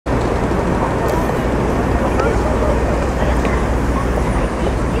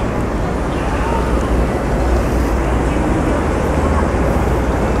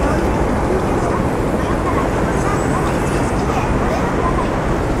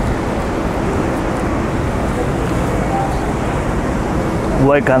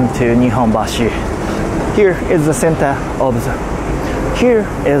Welcome to Nihonbashi. Here is the center of the. Here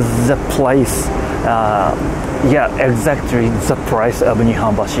is the place. Yeah, exactly the price of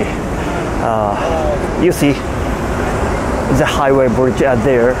Nihonbashi. You see the highway bridge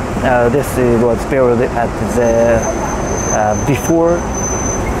there. This was built at the before.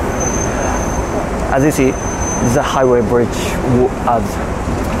 As you see, the highway bridge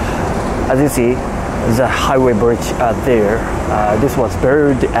as you see, the highway bridge there. This was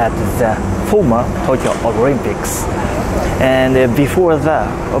built at the former Tokyo Olympics, and before that,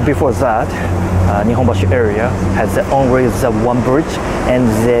 Nihonbashi area has only the one bridge and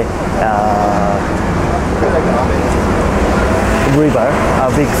the river, a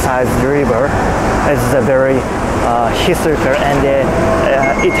big sized river. It's a very historical, and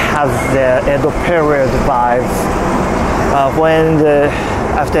it has the Edo period vibes.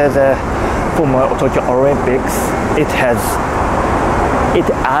 After the former Tokyo Olympics, it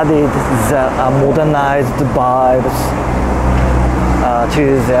added the modernized vibes to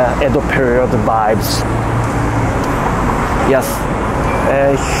the Edo period vibes. Yes,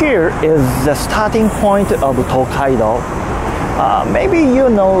 here is the starting point of Tokaido. Maybe you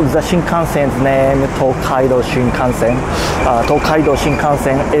know the Shinkansen's name, Tokaido Shinkansen. Tokaido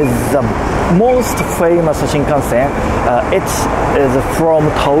Shinkansen is the most famous Shinkansen. It is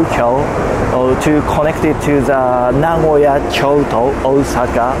from Tokyo to connect it to the Nagoya, Kyoto,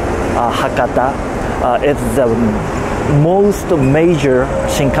 Osaka, Hakata. It's the most major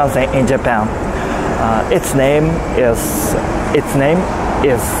Shinkansen in Japan. Its name is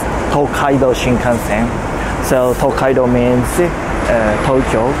Tokaido Shinkansen. So Tokaido means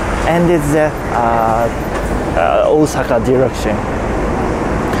Tokyo, and it's the Osaka direction.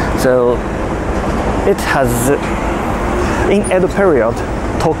 So it has, in Edo period,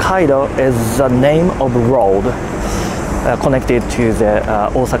 Tokaido is the name of road connected to the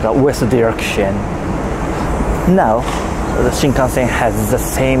Osaka west direction. Now the Shinkansen has the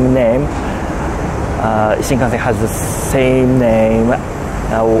same name. Shinkansen has the same name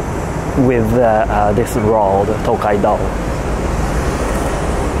with this road, Tokaido.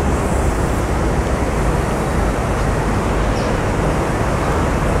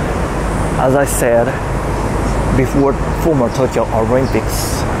 As I said, before former Tokyo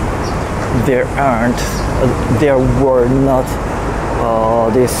Olympics, there were not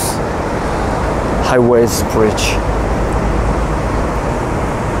this highways bridge.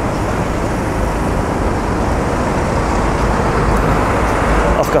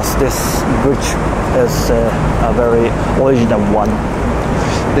 Of course, this bridge is a very original one.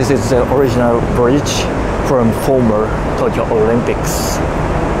 This is the original bridge from former Tokyo Olympics.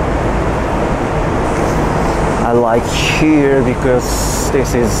 I like here because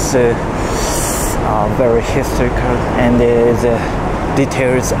this is very historical, and the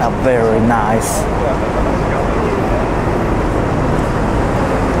details are very nice.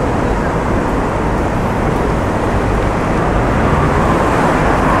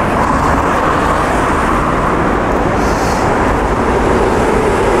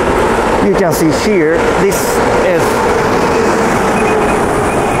 You can see here, this is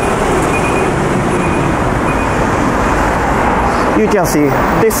you can see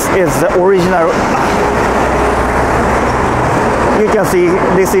this is the original. You can see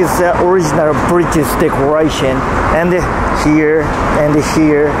this is the original bridge's decoration, and here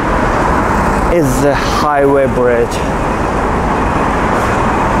is the highway bridge.